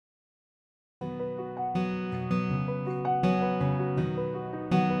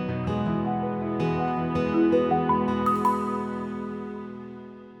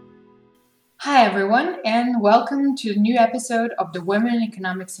everyone, and welcome to a new episode of the Women in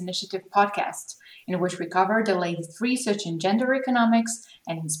Economics Initiative podcast, in which we cover the latest research in gender economics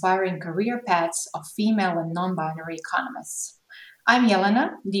and inspiring career paths of female and non binary economists. I'm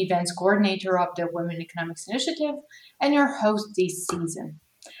Jelena, the events coordinator of the Women in Economics Initiative, and your host this season.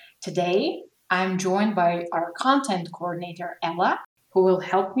 Today, I'm joined by our content coordinator, Ella, who will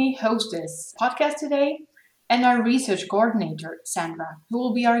help me host this podcast today, and our research coordinator, Sandra, who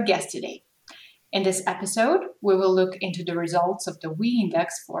will be our guest today. In this episode, we will look into the results of the WE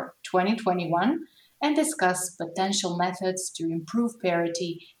Index for 2021 and discuss potential methods to improve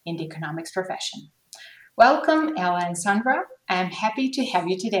parity in the economics profession. Welcome, Ella and Sandra. I'm happy to have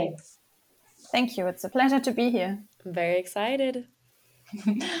you today. Thank you. It's a pleasure to be here. I'm very excited.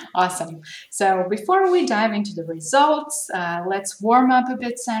 Awesome. So before we dive into the results, let's warm up a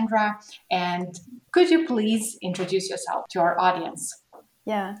bit, Sandra. And could you please introduce yourself to our audience?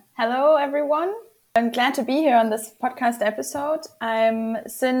 Yeah. Hello, everyone. I'm glad to be here on this podcast episode. I'm,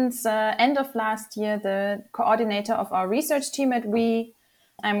 since end of last year, the coordinator of our research team at WE.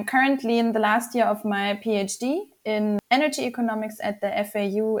 I'm currently in the last year of my PhD in energy economics at the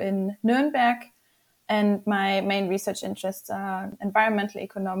FAU in Nuremberg. And my main research interests are environmental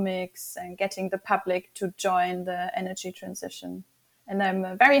economics and getting the public to join the energy transition. And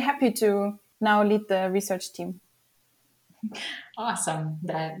I'm very happy to now lead the research team. Awesome.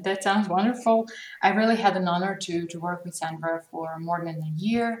 That sounds wonderful. I really had an honor to work with Sandra for more than a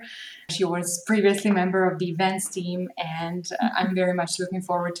year. She was previously a member of the events team, and I'm very much looking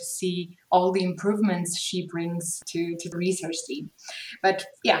forward to see all the improvements she brings to the research team. But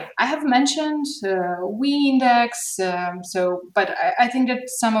yeah, I have mentioned WE Index, but I think that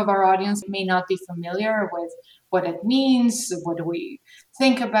some of our audience may not be familiar with what it means. What do we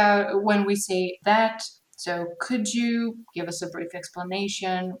think about when we say that? So could you give us a brief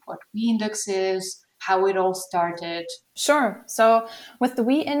explanation what WE Index is, how it all started? Sure. So with the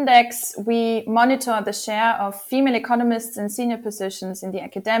WE Index, we monitor the share of female economists in senior positions in the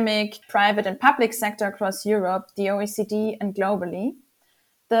academic, private and public sector across Europe, the OECD and globally.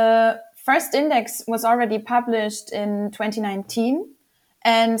 The first index was already published in 2019.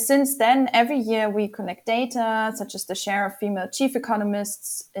 And since then, every year we collect data such as the share of female chief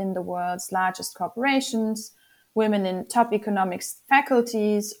economists in the world's largest corporations, women in top economics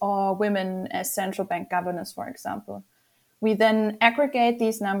faculties, or women as central bank governors, for example. We then aggregate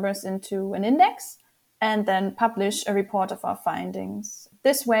these numbers into an index and then publish a report of our findings.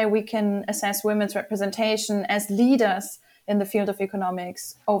 This way, we can assess women's representation as leaders in the field of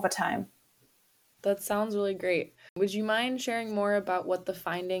economics over time. That sounds really great. Would you mind sharing more about what the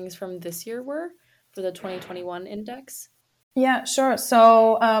findings from this year were for the 2021 index? Yeah, sure.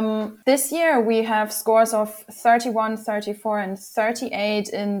 So this year we have scores of 31, 34, and 38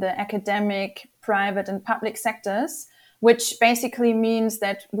 in the academic, private, and public sectors, which basically means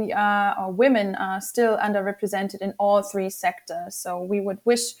that women are still underrepresented in all three sectors. So we would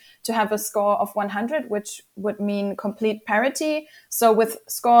wish to have a score of 100, which would mean complete parity. So with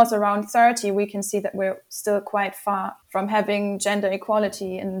scores around 30, we can see that we're still quite far from having gender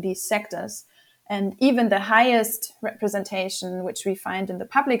equality in these sectors. And even the highest representation, which we find in the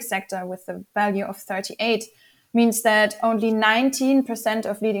public sector with the value of 38, means that only 19%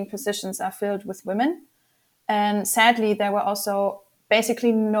 of leading positions are filled with women. And sadly, there were also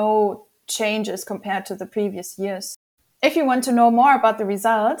basically no changes compared to the previous years. If you want to know more about the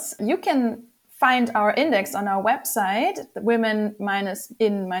results, you can find our index on our website,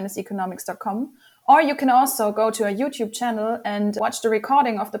 women-in-economics.com, or you can also go to our YouTube channel and watch the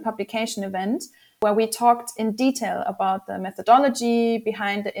recording of the publication event where we talked in detail about the methodology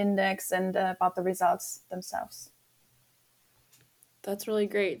behind the index and about the results themselves. That's really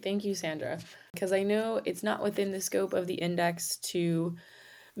great. Thank you, Sandra. Because I know it's not within the scope of the index to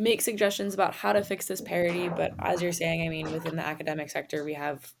make suggestions about how to fix this parity, but as you're saying, I mean, within the academic sector, we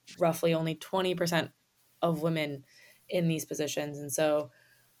have roughly only 20% of women in these positions. And so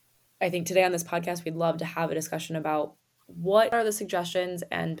I think today on this podcast, we'd love to have a discussion about what are the suggestions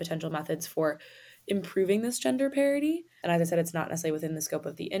and potential methods for improving this gender parity. And as I said, it's not necessarily within the scope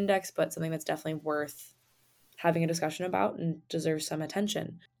of the index, but something that's definitely worth having a discussion about and deserves some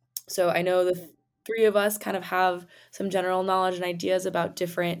attention. So I know the three of us kind of have some general knowledge and ideas about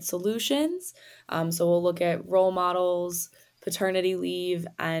different solutions. So we'll look at role models, paternity leave,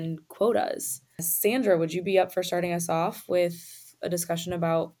 and quotas. Sandra, would you be up for starting us off with a discussion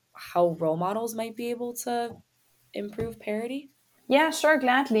about how role models might be able to improve parity? Yeah, sure,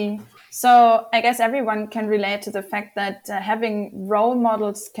 gladly. So I guess everyone can relate to the fact that having role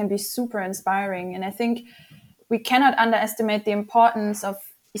models can be super inspiring. And I think we cannot underestimate the importance of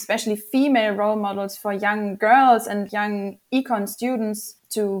especially female role models for young girls and young econ students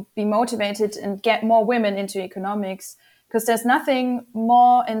to be motivated and get more women into economics. Because there's nothing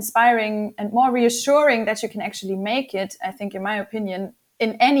more inspiring and more reassuring that you can actually make it, I think, in my opinion,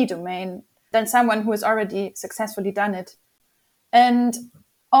 in any domain than someone who has already successfully done it. And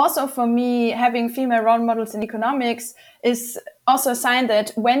also for me, having female role models in economics is also a sign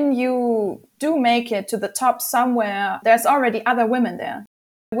that when you do make it to the top somewhere, there's already other women there,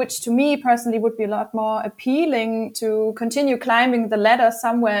 which to me personally would be a lot more appealing to continue climbing the ladder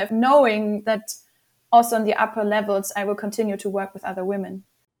somewhere, knowing that also in the upper levels, I will continue to work with other women.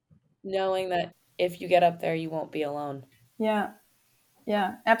 Knowing that if you get up there, you won't be alone. Yeah,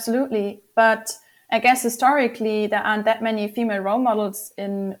 absolutely. But I guess historically, there aren't that many female role models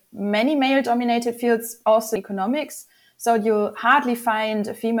in many male-dominated fields, also economics. So you'll hardly find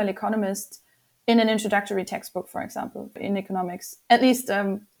a female economist in an introductory textbook, for example, in economics. At least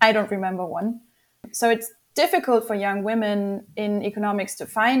I don't remember one. So it's difficult for young women in economics to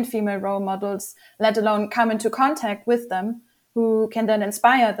find female role models, let alone come into contact with them, who can then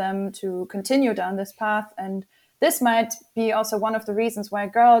inspire them to continue down this path. And this might be also one of the reasons why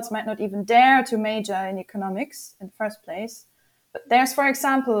girls might not even dare to major in economics in the first place. But there's, for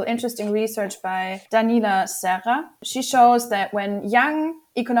example, interesting research by Daniela Serra. She shows that when young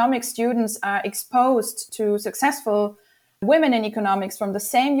economics students are exposed to successful women in economics from the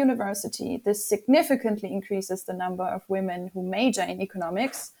same university, this significantly increases the number of women who major in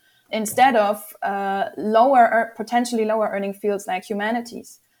economics instead of potentially lower earning fields like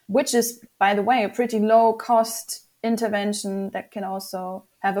humanities, which is, by the way, a pretty low cost intervention that can also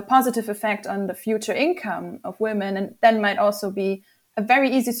have a positive effect on the future income of women, and then might also be a very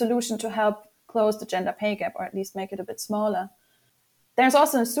easy solution to help close the gender pay gap, or at least make it a bit smaller. There's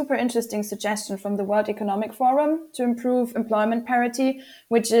also a super interesting suggestion from the World Economic Forum to improve employment parity,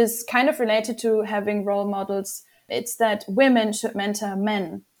 which is kind of related to having role models. It's that women should mentor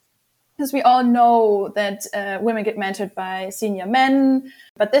men. Because we all know that women get mentored by senior men,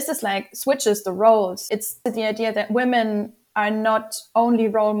 but this is like switches the roles. It's the idea that women are not only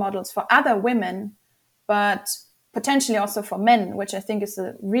role models for other women, but potentially also for men, which I think is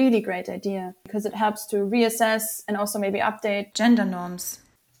a really great idea because it helps to reassess and also maybe update gender norms.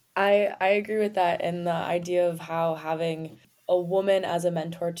 I agree with that, and the idea of how having a woman as a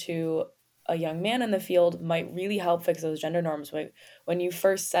mentor to a young man in the field might really help fix those gender norms. When you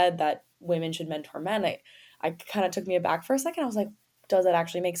first said that women should mentor men, I kind of took me aback for a second. I was like, does that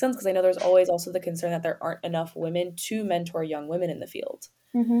actually make sense? Because I know there's always also the concern that there aren't enough women to mentor young women in the field.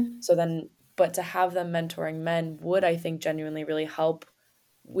 So then, but to have them mentoring men would, I think, genuinely really help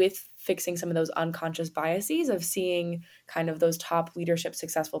with fixing some of those unconscious biases of seeing kind of those top leadership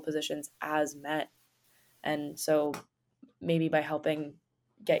successful positions as men. And so maybe by helping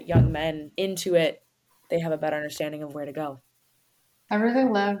get young men into it, they have a better understanding of where to go. I really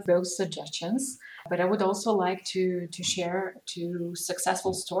love those suggestions, but I would also like to share two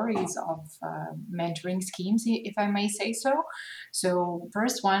successful stories of mentoring schemes, if I may say so. So,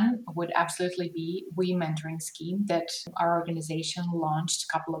 first one would absolutely be We Mentoring Scheme that our organization launched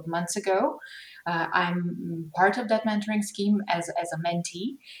a couple of months ago. I'm part of that mentoring scheme as a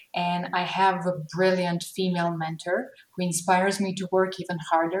mentee, and I have a brilliant female mentor who inspires me to work even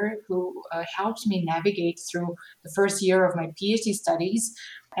harder, who helps me navigate through the first year of my PhD studies.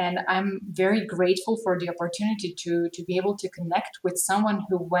 And I'm very grateful for the opportunity to be able to connect with someone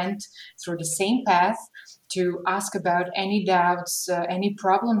who went through the same path, to ask about any doubts, any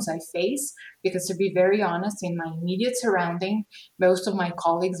problems I face. Because to be very honest, in my immediate surrounding, most of my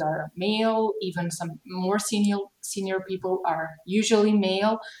colleagues are male, even some more senior people are usually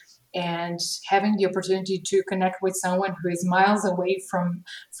male. And having the opportunity to connect with someone who is miles away from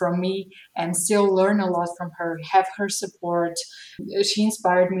me and still learn a lot from her, have her support. She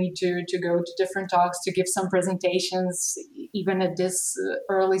inspired me to go to different talks, to give some presentations, even at this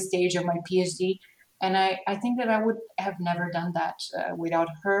early stage of my PhD. And I think that I would have never done that without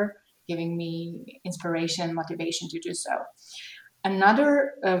her giving me inspiration, motivation to do so.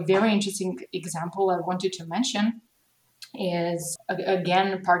 Another very interesting example I wanted to mention is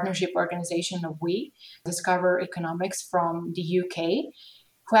again a partnership organization of We Discover Economics from the UK,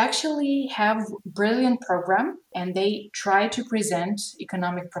 who actually have brilliant program, and they try to present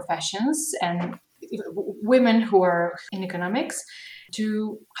economic professions and women who are in economics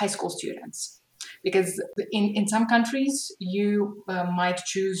to high school students. Because in some countries, you might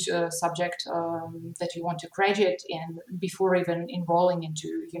choose a subject that you want to graduate in before even enrolling into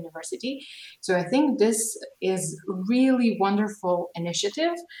university. So I think this is really wonderful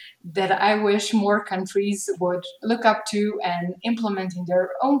initiative that I wish more countries would look up to and implement in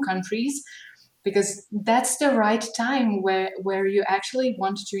their own countries, because that's the right time where you actually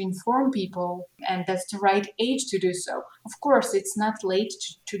want to inform people, and that's the right age to do so. Of course, it's not late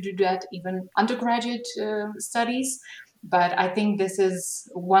to do that, even undergraduate studies, but I think this is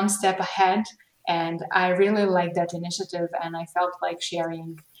one step ahead, and I really like that initiative, and I felt like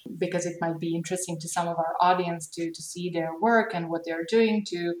sharing because it might be interesting to some of our audience to see their work and what they're doing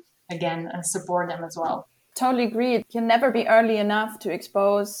to, again, support them as well. Totally agree. You can never be early enough to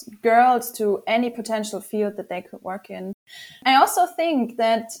expose girls to any potential field that they could work in. I also think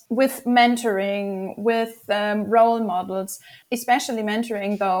that with mentoring, with role models, especially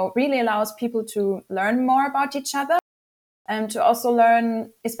mentoring, though, really allows people to learn more about each other and to also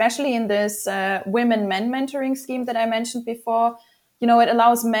learn, especially in this women-men mentoring scheme that I mentioned before. You know, it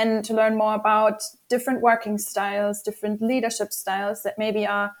allows men to learn more about different working styles, different leadership styles that maybe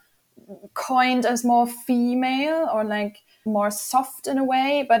are coined as more female or like more soft in a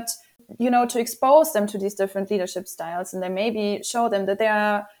way, but you know, to expose them to these different leadership styles and then maybe show them that they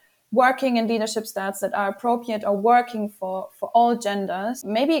are working in leadership styles that are appropriate or working for all genders,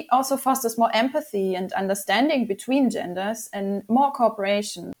 maybe also fosters more empathy and understanding between genders and more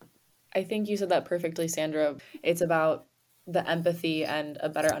cooperation. I think you said that perfectly, Sandra. It's about the empathy and a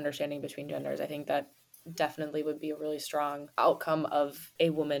better understanding between genders. I think that definitely would be a really strong outcome of a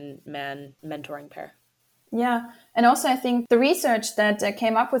woman-man mentoring pair. Yeah. And also, I think the research that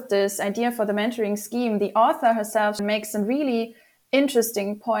came up with this idea for the mentoring scheme, the author herself makes a really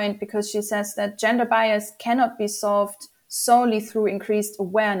interesting point, because she says that gender bias cannot be solved solely through increased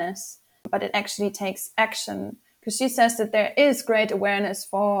awareness, but it actually takes action. Because she says that there is great awareness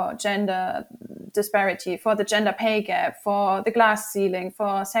for gender disparity, for the gender pay gap, for the glass ceiling,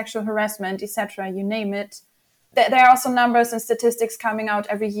 for sexual harassment, etc., you name it. There are also numbers and statistics coming out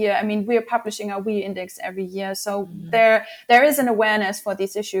every year. I mean, we're publishing our WE index every year. So there is an awareness for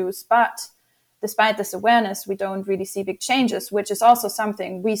these issues. But despite this awareness, we don't really see big changes, which is also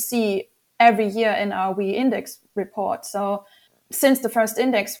something we see every year in our WE index report. So since the first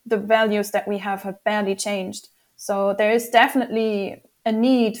index, the values that we have barely changed. So there is definitely a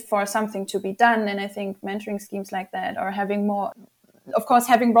need for something to be done. And I think mentoring schemes like that, or having more, of course,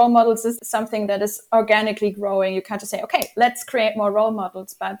 having role models is something that is organically growing. You can't just say, okay, let's create more role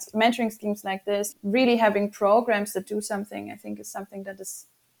models. But mentoring schemes like this, really having programs that do something, I think is something that is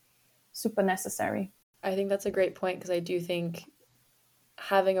super necessary. I think that's a great point, because I do think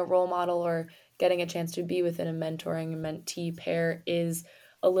having a role model or getting a chance to be within a mentoring and mentee pair is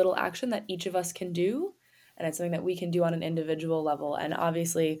a little action that each of us can do. And it's something that we can do on an individual level. And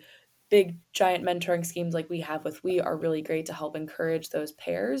obviously, big giant mentoring schemes like we have with WE are really great to help encourage those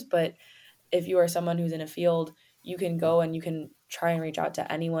pairs. But if you are someone who's in a field, you can go and you can try and reach out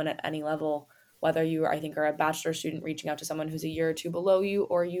to anyone at any level, whether you, I think, are a bachelor student reaching out to someone who's a year or two below you,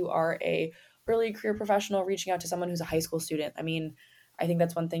 or you are a early career professional reaching out to someone who's a high school student. I mean, I think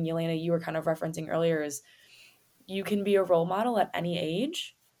that's one thing, Yelena, you were kind of referencing earlier, is you can be a role model at any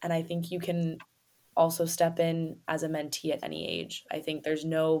age. And I think you can also step in as a mentee at any age. I think there's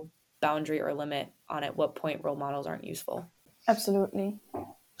no boundary or limit on at what point role models aren't useful. Absolutely.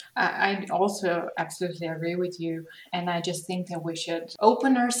 I also absolutely agree with you. And I just think that we should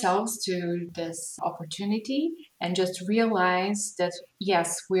open ourselves to this opportunity and just realize that,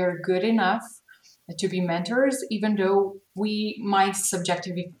 yes, we are good enough to be mentors, even though we might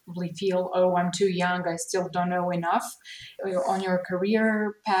subjectively feel, oh, I'm too young, I still don't know enough. You're on your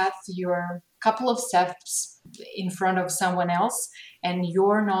career path, you're a couple of steps in front of someone else, and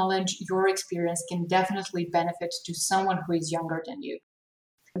your knowledge, your experience can definitely benefit to someone who is younger than you.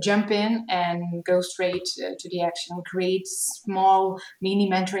 Jump in and go straight to the action. Create small mini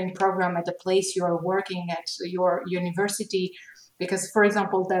mentoring program at the place you are working at your university, because, for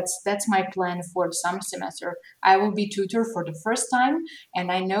example, that's my plan for the summer semester. I will be tutor for the first time,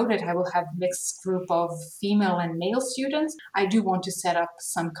 and I know that I will have mixed group of female and male students. I do want to set up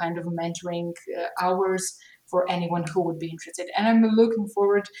some kind of mentoring hours for anyone who would be interested, and I'm looking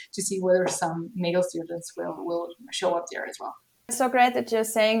forward to see whether some male students will show up there as well. It's so great that you're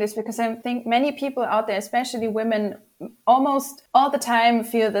saying this, because I think many people out there, especially women, almost all the time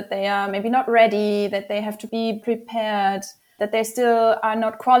feel that they are maybe not ready, that they have to be prepared, that they still are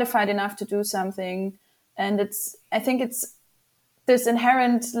not qualified enough to do something. And I think it's this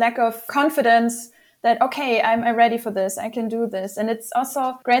inherent lack of confidence that, okay, I'm ready for this. I can do this. And it's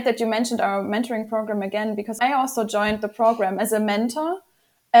also great that you mentioned our mentoring program again, because I also joined the program as a mentor.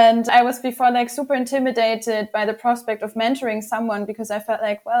 And I was before like super intimidated by the prospect of mentoring someone, because I felt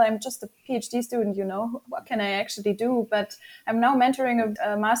like, well, I'm just a PhD student, what can I actually do? But I'm now mentoring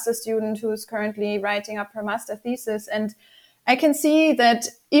a master student who's currently writing up her master thesis. And I can see that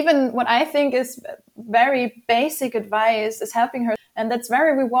even what I think is very basic advice is helping her. And that's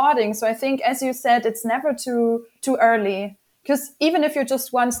very rewarding. So I think, as you said, it's never too early. Because even if you're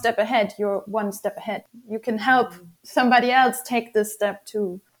just one step ahead, you're one step ahead. You can help somebody else take this step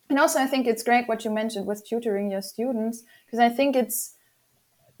too. And also, I think it's great what you mentioned with tutoring your students, because I think it's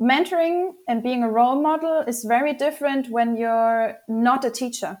mentoring and being a role model is very different when you're not a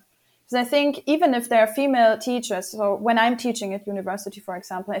teacher. Because I think even if they're female teachers, so when I'm teaching at university, for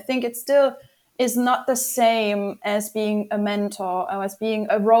example, I think it still is not the same as being a mentor or as being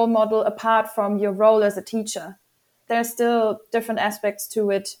a role model apart from your role as a teacher. There's still different aspects to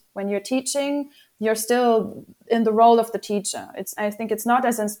it. When you're teaching, you're still in the role of the teacher. I think it's not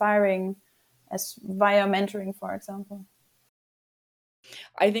as inspiring as via mentoring, for example.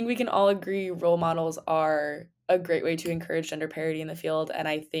 I think we can all agree role models are a great way to encourage gender parity in the field. And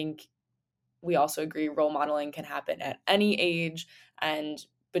I think we also agree role modeling can happen at any age and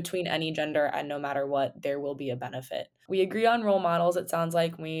between any gender, and no matter what, there will be a benefit. We agree on role models, it sounds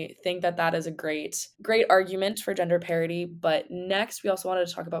like. We think that that is a great argument for gender parity. But next, we also wanted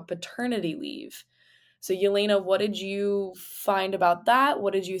to talk about paternity leave. So Yelena, what did you find about that?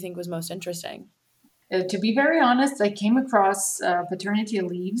 What did you think was most interesting? To be very honest, I came across paternity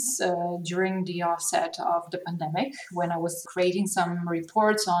leaves during the offset of the pandemic when I was creating some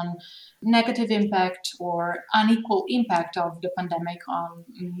reports on negative impact or unequal impact of the pandemic on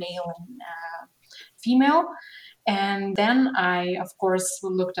male and female. And then I, of course,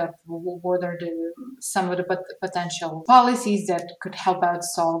 looked up what are some of the potential policies that could help out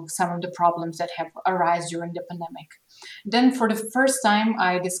solve some of the problems that have arisen during the pandemic. Then, for the first time,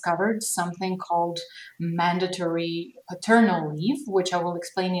 I discovered something called mandatory paternal leave, which I will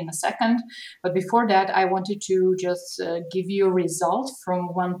explain in a second. But before that, I wanted to just give you a result from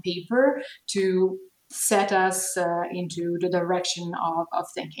one paper to set us into the direction of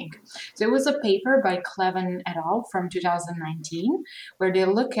thinking. So it was a paper by Cleven et al. From 2019, where they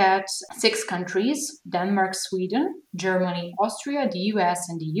look at 6 countries: Denmark, Sweden, Germany, Austria, the US,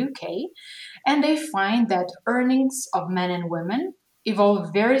 and the UK. And they find that earnings of men and women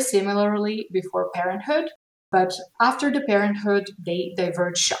evolve very similarly before parenthood, but after the parenthood, they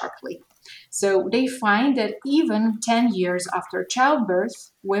diverge sharply. So they find that even 10 years after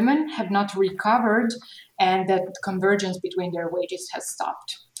childbirth, women have not recovered and that convergence between their wages has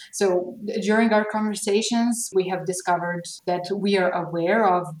stopped. So during our conversations, we have discovered that we are aware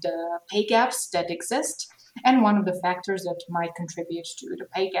of the pay gaps that exist. And one of the factors that might contribute to the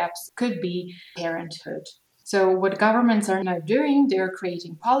pay gaps could be parenthood. So what governments are now doing, they're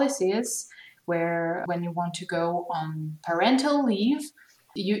creating policies where when you want to go on parental leave,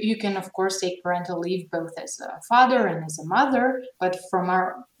 you can, of course, take parental leave both as a father and as a mother, but from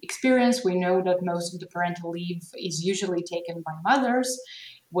our experience, we know that most of the parental leave is usually taken by mothers.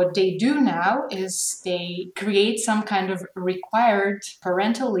 What they do now is they create some kind of required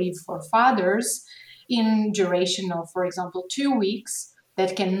parental leave for fathers in duration of, for example, 2 weeks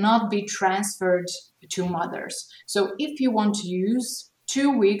that cannot be transferred to mothers. So if you want to use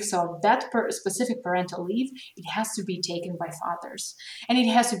 2 weeks of that specific parental leave, it has to be taken by fathers. And it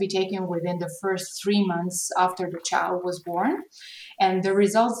has to be taken within the first 3 months after the child was born. And the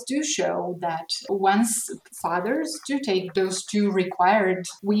results do show that once fathers do take those 2 required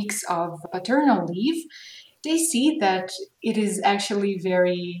weeks of paternal leave, they see that it is actually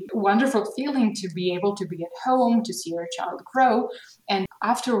very wonderful feeling to be able to be at home, to see your child grow. And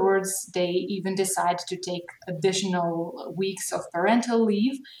afterwards, they even decide to take additional weeks of parental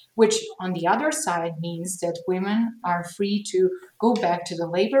leave, which on the other side means that women are free to go back to the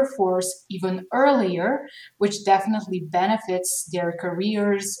labor force even earlier, which definitely benefits their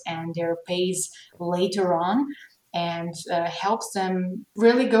careers and their pays later on, and helps them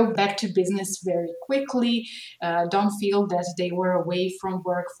really go back to business very quickly. Don't feel that they were away from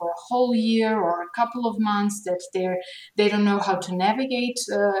work for a whole year or a couple of months, that they don't know how to navigate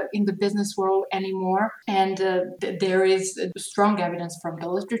in the business world anymore. And there is strong evidence from the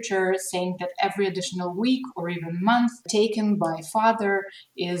literature saying that every additional week or even month taken by father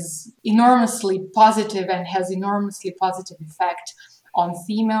is enormously positive and has enormously positive effect on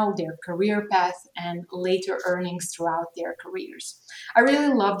female, their career path, and later earnings throughout their careers. I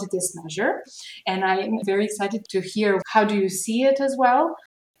really loved this measure, and I'm very excited to hear how do you see it as well.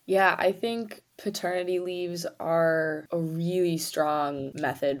 Yeah, I think paternity leaves are a really strong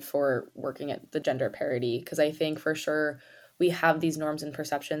method for working at the gender parity because I think for sure we have these norms and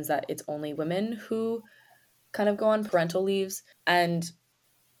perceptions that it's only women who kind of go on parental leaves. And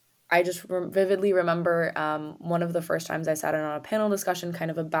I just vividly remember one of the first times I sat in on a panel discussion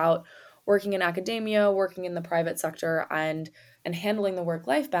kind of about working in academia, working in the private sector, and handling the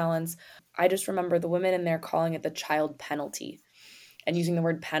work-life balance. I just remember the women in there calling it the child penalty and using the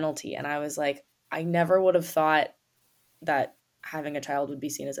word penalty. And I was like, I never would have thought that having a child would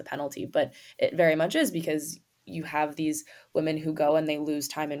be seen as a penalty, but it very much is because you have these women who go and they lose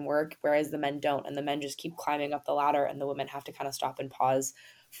time in work, whereas the men don't. And the men just keep climbing up the ladder, and the women have to kind of stop and pause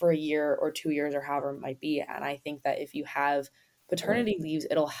for a year or 2 years or however it might be. And I think that if you have paternity leaves,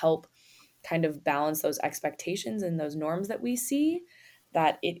 it'll help kind of balance those expectations and those norms that we see,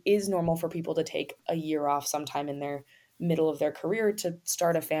 that it is normal for people to take a year off sometime in their middle of their career to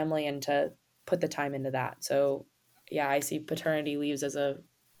start a family and to put the time into that. So yeah, I see paternity leaves as a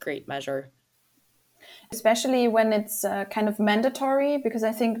great measure. Especially when it's kind of mandatory, because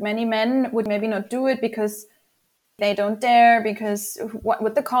I think many men would maybe not do it because they don't dare, because what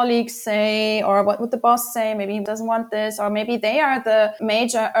would the colleagues say, or what would the boss say? Maybe he doesn't want this, or maybe they are the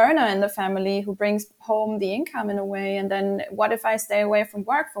major earner in the family who brings home the income in a way. And then what if I stay away from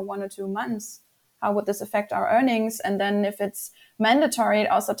work for 1 or 2 months? How would this affect our earnings? And then if it's mandatory, it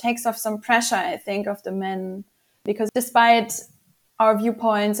also takes off some pressure, I think, of the men. Because despite our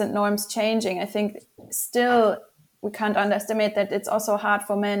viewpoints and norms changing, I think still we can't underestimate that it's also hard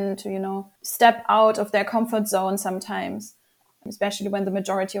for men to, step out of their comfort zone sometimes, especially when the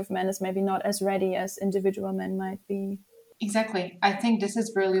majority of men is maybe not as ready as individual men might be. Exactly. I think this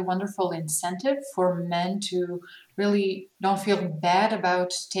is really wonderful incentive for men to really don't feel bad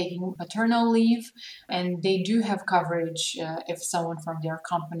about taking paternal leave, and they do have coverage if someone from their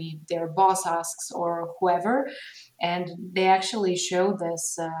company, their boss asks or whoever, and they actually show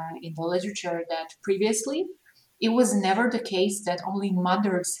this in the literature that previously it was never the case that only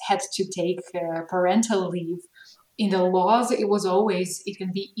mothers had to take parental leave. In the laws, it was always, it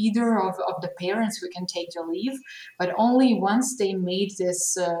can be either of the parents who can take the leave, but only once they made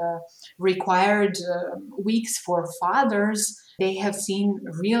this required weeks for fathers, they have seen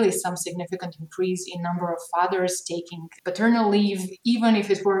really some significant increase in number of fathers taking paternal leave, even if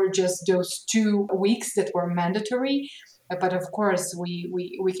it were just those 2 weeks that were mandatory. But of course,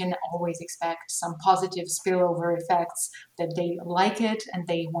 we can always expect some positive spillover effects, that they like it and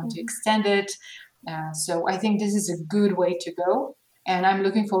they want to extend it. So I think this is a good way to go. And I'm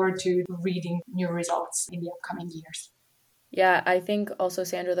looking forward to reading new results in the upcoming years. Yeah, I think also,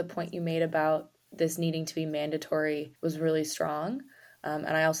 Sandra, the point you made about this needing to be mandatory was really strong. And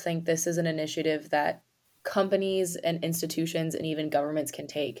I also think this is an initiative that companies and institutions and even governments can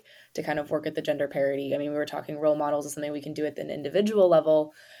take to kind of work at the gender parity. I mean, we were talking role models is something we can do at an individual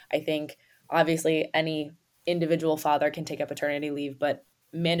level. I think obviously any individual father can take a paternity leave, but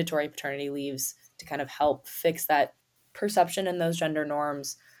mandatory paternity leaves to kind of help fix that perception and those gender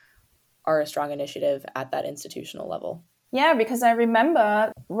norms are a strong initiative at that institutional level. Yeah, because I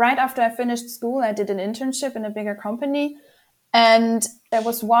remember right after I finished school, I did an internship in a bigger company. And there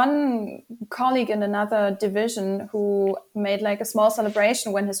was one colleague in another division who made like a small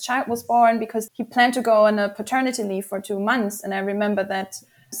celebration when his child was born, because he planned to go on a paternity leave for 2 months. And I remember that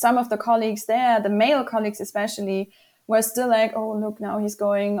some of the colleagues there, the male colleagues especially, were still like, oh, look, now he's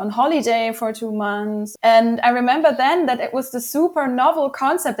going on holiday for 2 months. And I remember then that it was the super novel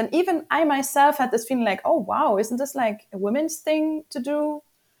concept. And even I myself had this feeling like, oh, wow, isn't this like a women's thing to do?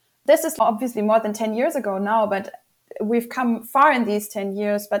 This is obviously more than 10 years ago now, but we've come far in these 10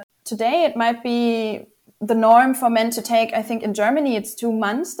 years. But today it might be the norm for men to take, I think in Germany, it's 2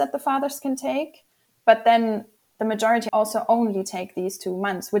 months that the fathers can take. But then the majority also only take these 2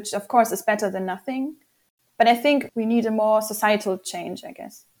 months, which of course is better than nothing. But I think we need a more societal change, I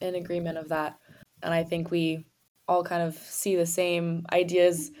guess. In agreement of that. And I think we all kind of see the same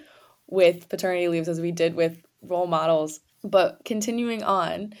ideas with paternity leaves as we did with role models. But continuing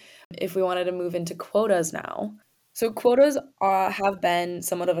on, if we wanted to move into quotas now. So quotas have been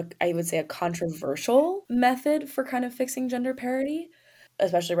somewhat of I would say, a controversial method for kind of fixing gender parity,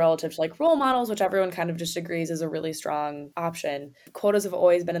 especially relative to like role models, which everyone kind of just agrees is a really strong option. Quotas have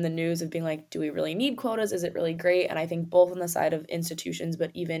always been in the news of being like, do we really need quotas? Is it really great? And I think both on the side of institutions, but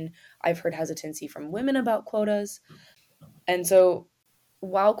even I've heard hesitancy from women about quotas. And so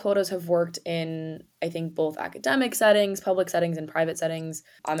while quotas have worked in, I think, both academic settings, public settings, and private settings,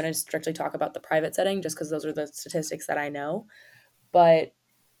 I'm going to strictly talk about the private setting just because those are the statistics that I know. But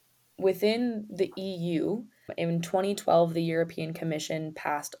within the EU, In 2012, the European Commission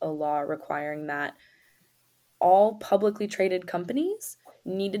passed a law requiring that all publicly traded companies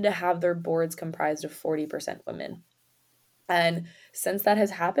needed to have their boards comprised of 40% women. And since that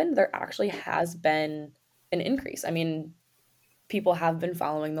has happened, there actually has been an increase. I mean, people have been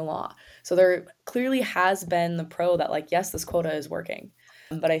following the law. So there clearly has been the pro that, like, yes, this quota is working.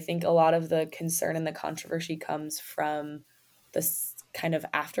 But I think a lot of the concern and the controversy comes from this kind of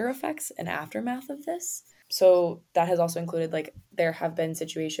after effects and aftermath of this. So that has also included, like, there have been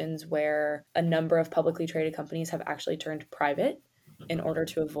situations where a number of publicly traded companies have actually turned private in order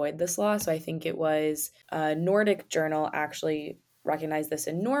to avoid this law. So I think it was Nordic Journal actually recognized this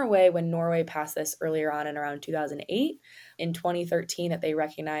in Norway when Norway passed this earlier on in around 2008. In 2013, that they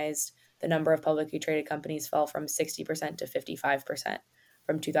recognized the number of publicly traded companies fell from 60% to 55%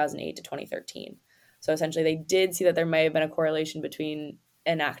 from 2008 to 2013. So essentially, they did see that there may have been a correlation between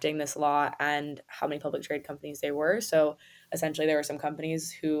enacting this law and how many public trade companies they were. So essentially, there were some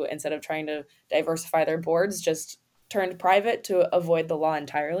companies who, instead of trying to diversify their boards, just turned private to avoid the law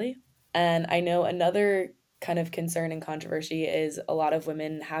entirely. And I know another kind of concern and controversy is a lot of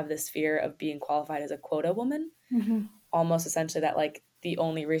women have this fear of being qualified as a quota woman. Mm-hmm. Almost essentially that, like, the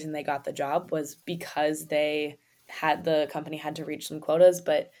only reason they got the job was because the company had to reach some quotas.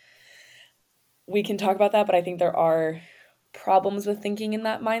 But we can talk about that, but I think there are problems with thinking in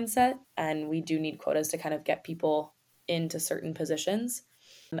that mindset, and we do need quotas to kind of get people into certain positions.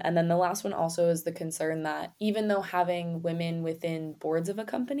 And then the last one also is the concern that even though having women within boards of a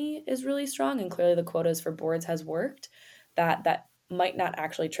company is really strong, and clearly the quotas for boards has worked, that might not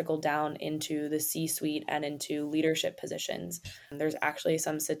actually trickle down into the C-suite and into leadership positions. There's actually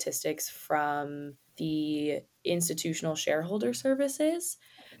some statistics from the Institutional Shareholder Services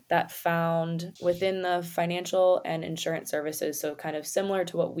that found within the financial and insurance services, so kind of similar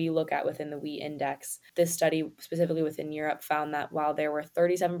to what we look at within the WE index. This study, specifically within Europe, found that while there were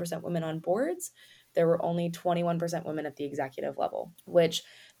 37% women on boards, there were only 21% women at the executive level, which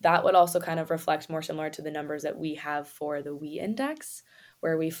that would also kind of reflect more similar to the numbers that we have for the WE index,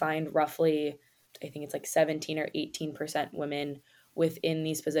 where we find roughly, I think it's like 17 or 18% women within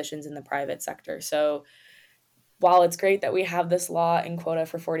these positions in the private sector. So while it's great that we have this law and quota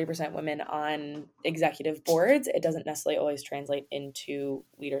for 40% women on executive boards, it doesn't necessarily always translate into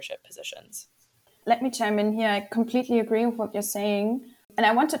leadership positions. Let me chime in here. I completely agree with what you're saying. And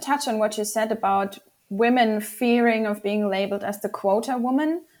I want to touch on what you said about women fearing of being labeled as the quota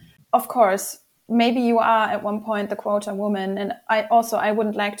woman. Of course, maybe you are at one point the quota woman. And I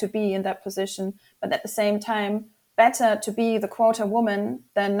wouldn't like to be in that position. But at the same time, better to be the quota woman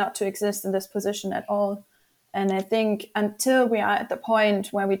than not to exist in this position at all. And I think until we are at the point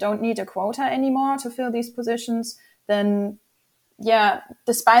where we don't need a quota anymore to fill these positions, then yeah,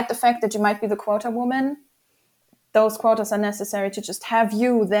 despite the fact that you might be the quota woman, those quotas are necessary to just have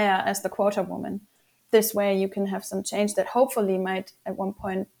you there as the quota woman. This way you can have some change that hopefully might at one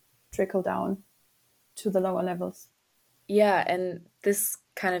point trickle down to the lower levels. Yeah, and this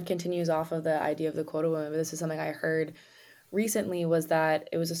kind of continues off of the idea of the quota woman, but this is something I heard recently, was that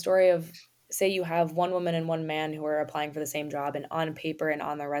it was a story of, say you have one woman and one man who are applying for the same job, and on paper and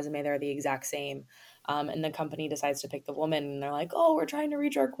on their resume, they're the exact same. And the company decides to pick the woman, and they're like, oh, we're trying to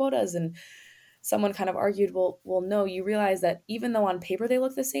reach our quotas. And someone kind of argued, well, no, you realize that even though on paper they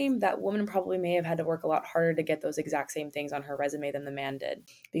look the same, that woman probably may have had to work a lot harder to get those exact same things on her resume than the man did.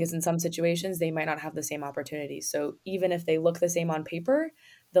 Because in some situations, they might not have the same opportunities. So even if they look the same on paper,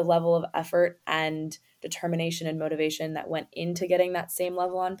 the level of effort and determination and motivation that went into getting that same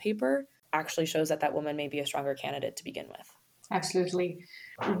level on paper actually shows that that woman may be a stronger candidate to begin with. Absolutely.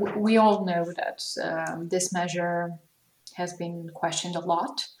 We all know that this measure has been questioned a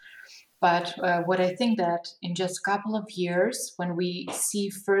lot. But what I think that in just a couple of years, when we see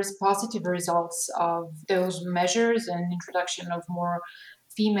first positive results of those measures and introduction of more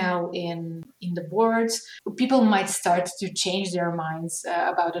female in the boards, people might start to change their minds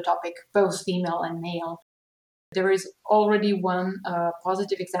about the topic, both female and male. There is already one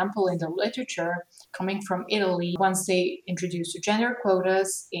positive example in the literature coming from Italy. Once they introduced gender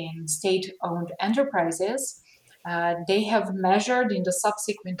quotas in state-owned enterprises, they have measured in the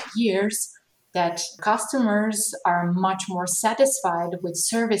subsequent years that customers are much more satisfied with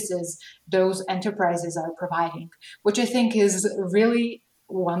services those enterprises are providing, which I think is really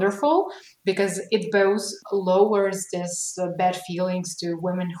wonderful because it both lowers this bad feelings to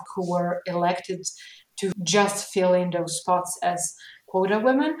women who were elected to just fill in those spots as quota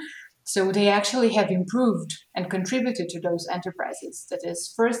women. So they actually have improved and contributed to those enterprises. That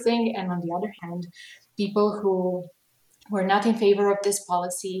is first thing. And on the other hand, people who we're not in favor of this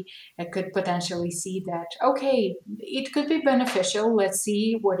policy. I could potentially see that, okay, it could be beneficial. Let's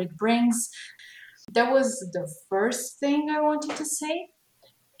see what it brings. That was the first thing I wanted to say.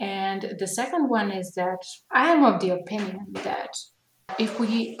 And the second one is that I am of the opinion that if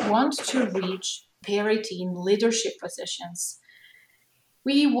we want to reach parity in leadership positions,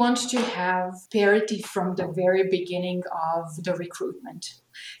 we want to have parity from the very beginning of the recruitment.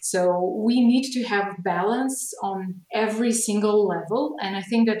 So we need to have balance on every single level. And I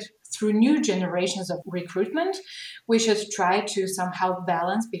think that through new generations of recruitment, we should try to somehow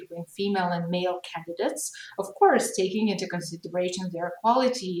balance between female and male candidates, of course, taking into consideration their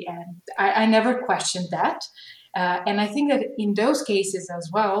quality. And I never questioned that. And I think that in those cases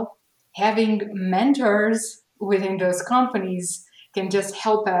as well, having mentors within those companies can just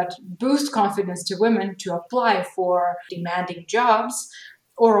help out boost confidence to women to apply for demanding jobs,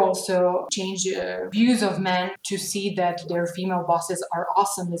 or also change views of men to see that their female bosses are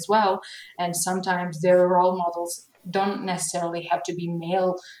awesome as well. And sometimes their role models don't necessarily have to be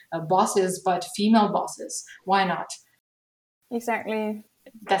male bosses, but female bosses. Why not? Exactly.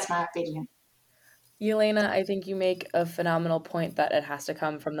 That's my opinion. Yelena, I think you make a phenomenal point that it has to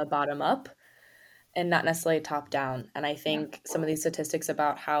come from the bottom up and not necessarily top down. And I think some of these statistics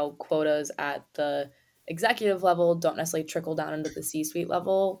about how quotas at the executive level don't necessarily trickle down into the C-suite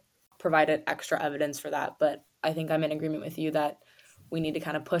level provided extra evidence for that. But I think I'm in agreement with you that we need to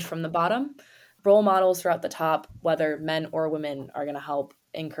kind of push from the bottom. Role models throughout the top, whether men or women, are going to help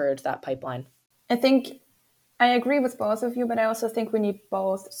encourage that pipeline. I think I agree with both of you, but I also think we need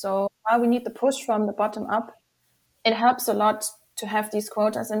both. So while we need the push from the bottom up, it helps a lot to have these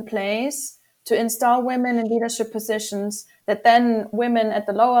quotas in place to install women in leadership positions that then women at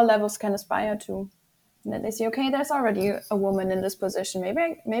the lower levels can aspire to. And then they say, okay, there's already a woman in this position.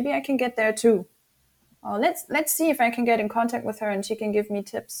 Maybe I can get there too. Or let's see if I can get in contact with her and she can give me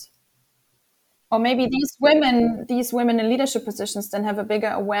tips. Or maybe these women in leadership positions then have a bigger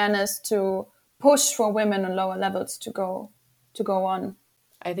awareness to push for women on lower levels to go on.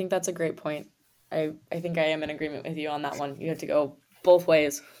 I think that's a great point. I think I am in agreement with you on that one. You have to go both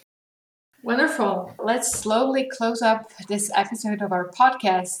ways. Wonderful. Let's slowly close up this episode of our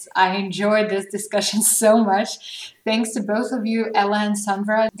podcast. I enjoyed this discussion so much. Thanks to both of you, Ella and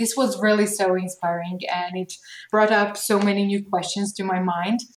Sandra. This was really so inspiring and it brought up so many new questions to my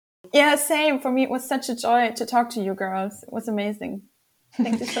mind. Yeah, same. For me, it was such a joy to talk to you girls. It was amazing.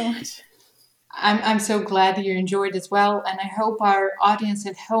 Thank you so much. I'm so glad that you enjoyed as well. And I hope our audience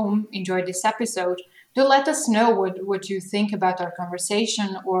at home enjoyed this episode. Do let us know what you think about our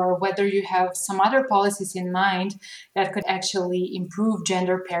conversation, or whether you have some other policies in mind that could actually improve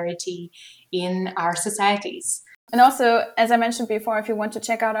gender parity in our societies. And also, as I mentioned before, if you want to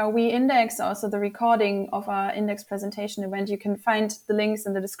check out our We Index, also the recording of our index presentation event, you can find the links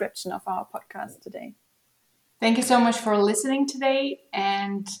in the description of our podcast today. Thank you so much for listening today,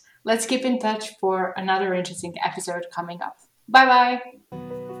 and let's keep in touch for another interesting episode coming up. Bye-bye.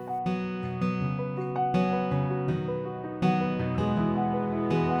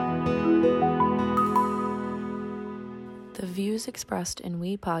 The views expressed in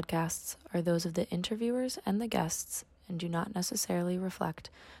We Podcasts are those of the interviewers and the guests and do not necessarily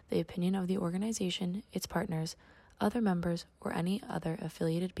reflect the opinion of the organization, its partners, other members, or any other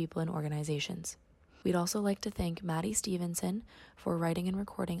affiliated people and organizations. We'd also like to thank Maddie Stevenson for writing and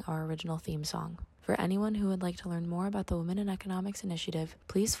recording our original theme song. For anyone who would like to learn more about the Women in Economics Initiative,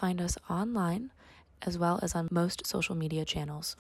 please find us online as well as on most social media channels.